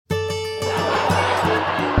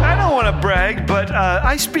want to brag, but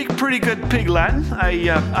I speak pretty good Pig Latin.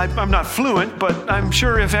 I'm not fluent, but I'm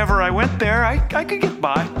sure if ever I went there, I could get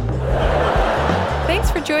by. Thanks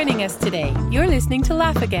for joining us today. You're listening to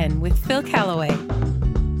Laugh Again with Phil Callaway.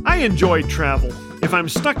 I enjoy travel. If I'm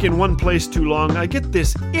stuck in one place too long, I get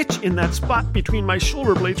this itch in that spot between my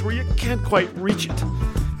shoulder blades where you can't quite reach it.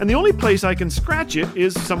 And the only place I can scratch it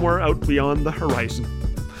is somewhere out beyond the horizon.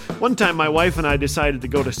 One time my wife and I decided to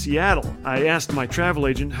go to Seattle. I asked my travel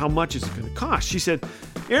agent how much is it going to cost. She said,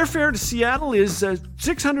 airfare to Seattle is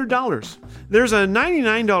 $600. There's a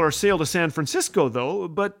 $99 sail to San Francisco though,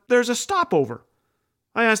 but there's a stopover.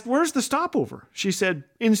 I asked, where's the stopover? She said,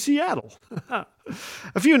 in Seattle.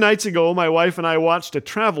 A few nights ago, my wife and I watched a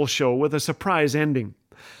travel show with a surprise ending.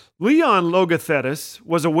 Leon Logothetis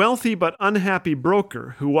was a wealthy but unhappy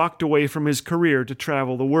broker who walked away from his career to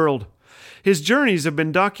travel the world. His journeys have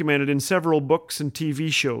been documented in several books and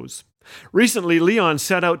TV shows. Recently, Leon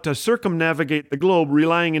set out to circumnavigate the globe,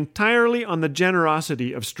 relying entirely on the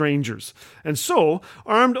generosity of strangers. And so,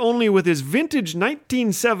 armed only with his vintage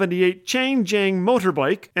 1978 Chang Jiang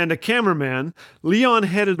motorbike and a cameraman, Leon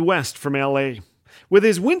headed west from L.A. With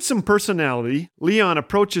his winsome personality, Leon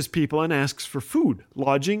approaches people and asks for food,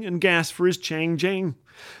 lodging, and gas for his Chang Jiang.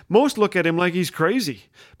 Most look at him like he's crazy,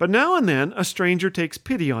 but now and then a stranger takes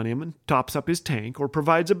pity on him and tops up his tank or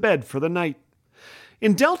provides a bed for the night.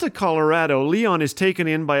 In Delta, Colorado, Leon is taken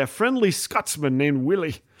in by a friendly Scotsman named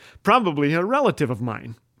Willie, probably a relative of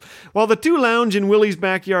mine. While the two lounge in Willie's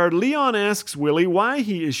backyard, Leon asks Willie why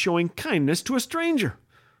he is showing kindness to a stranger.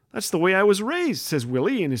 That's the way I was raised, says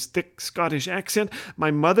Willie in his thick Scottish accent.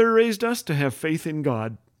 My mother raised us to have faith in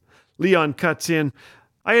God. Leon cuts in.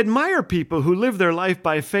 I admire people who live their life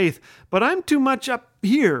by faith, but I'm too much up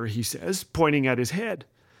here, he says, pointing at his head.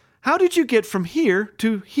 How did you get from here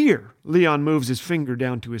to here? Leon moves his finger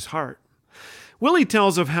down to his heart. Willie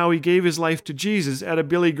tells of how he gave his life to Jesus at a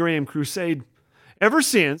Billy Graham crusade. Ever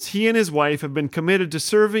since, he and his wife have been committed to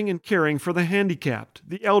serving and caring for the handicapped,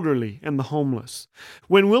 the elderly, and the homeless.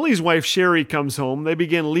 When Willie's wife Sherry comes home, they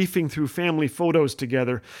begin leafing through family photos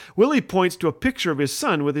together. Willie points to a picture of his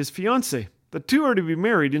son with his fiancée. The two are to be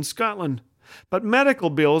married in Scotland. But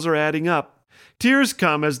medical bills are adding up. Tears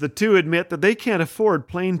come as the two admit that they can't afford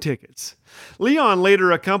plane tickets. Leon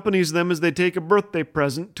later accompanies them as they take a birthday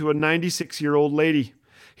present to a 96-year-old lady.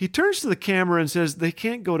 He turns to the camera and says they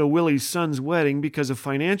can't go to Willie's son's wedding because of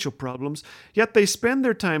financial problems, yet they spend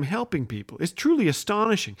their time helping people. It's truly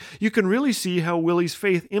astonishing. You can really see how Willie's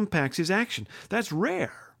faith impacts his action. That's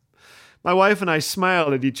rare. My wife and I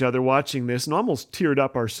smiled at each other watching this and almost teared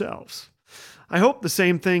up ourselves. I hope the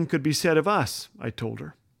same thing could be said of us, I told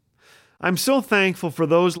her. I'm so thankful for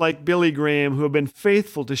those like Billy Graham who have been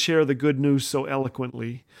faithful to share the good news so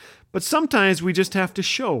eloquently. But sometimes we just have to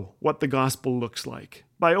show what the gospel looks like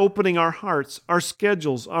by opening our hearts, our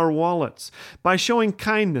schedules, our wallets, by showing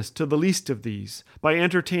kindness to the least of these, by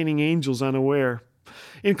entertaining angels unaware.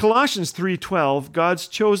 In Colossians 3:12, God's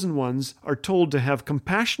chosen ones are told to have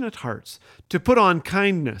compassionate hearts, to put on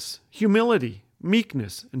kindness, humility,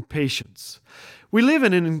 meekness, and patience. We live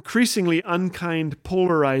in an increasingly unkind,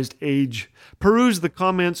 polarized age. Peruse the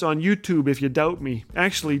comments on YouTube if you doubt me.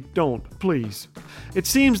 Actually, don't, please. It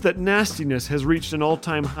seems that nastiness has reached an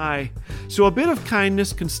all-time high, so a bit of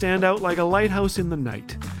kindness can stand out like a lighthouse in the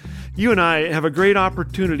night. You and I have a great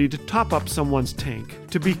opportunity to top up someone's tank,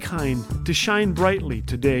 to be kind, to shine brightly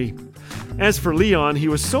today. As for Leon, he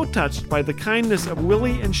was so touched by the kindness of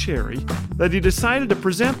Willie and Sherry that he decided to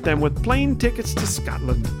present them with plane tickets to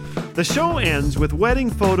Scotland. The show ends with wedding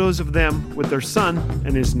photos of them with their son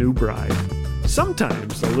and his new bride.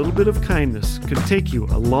 Sometimes a little bit of kindness can take you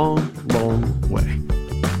a long, long way.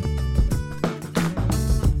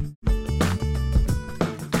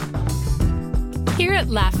 Here at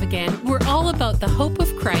Laugh Again, we're all about the hope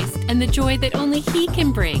of Christ and the joy that only He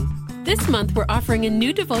can bring. This month, we're offering a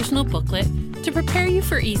new devotional booklet to prepare you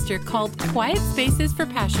for Easter called Quiet Spaces for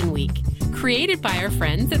Passion Week, created by our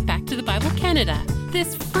friends at Back to the Bible Canada.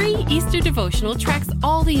 This free Easter devotional tracks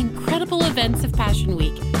all the incredible events of Passion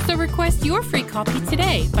Week, so request your free copy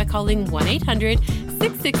today by calling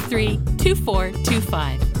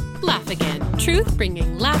 1-800-663-2425. Laugh Again, truth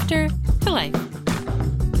bringing laughter to life.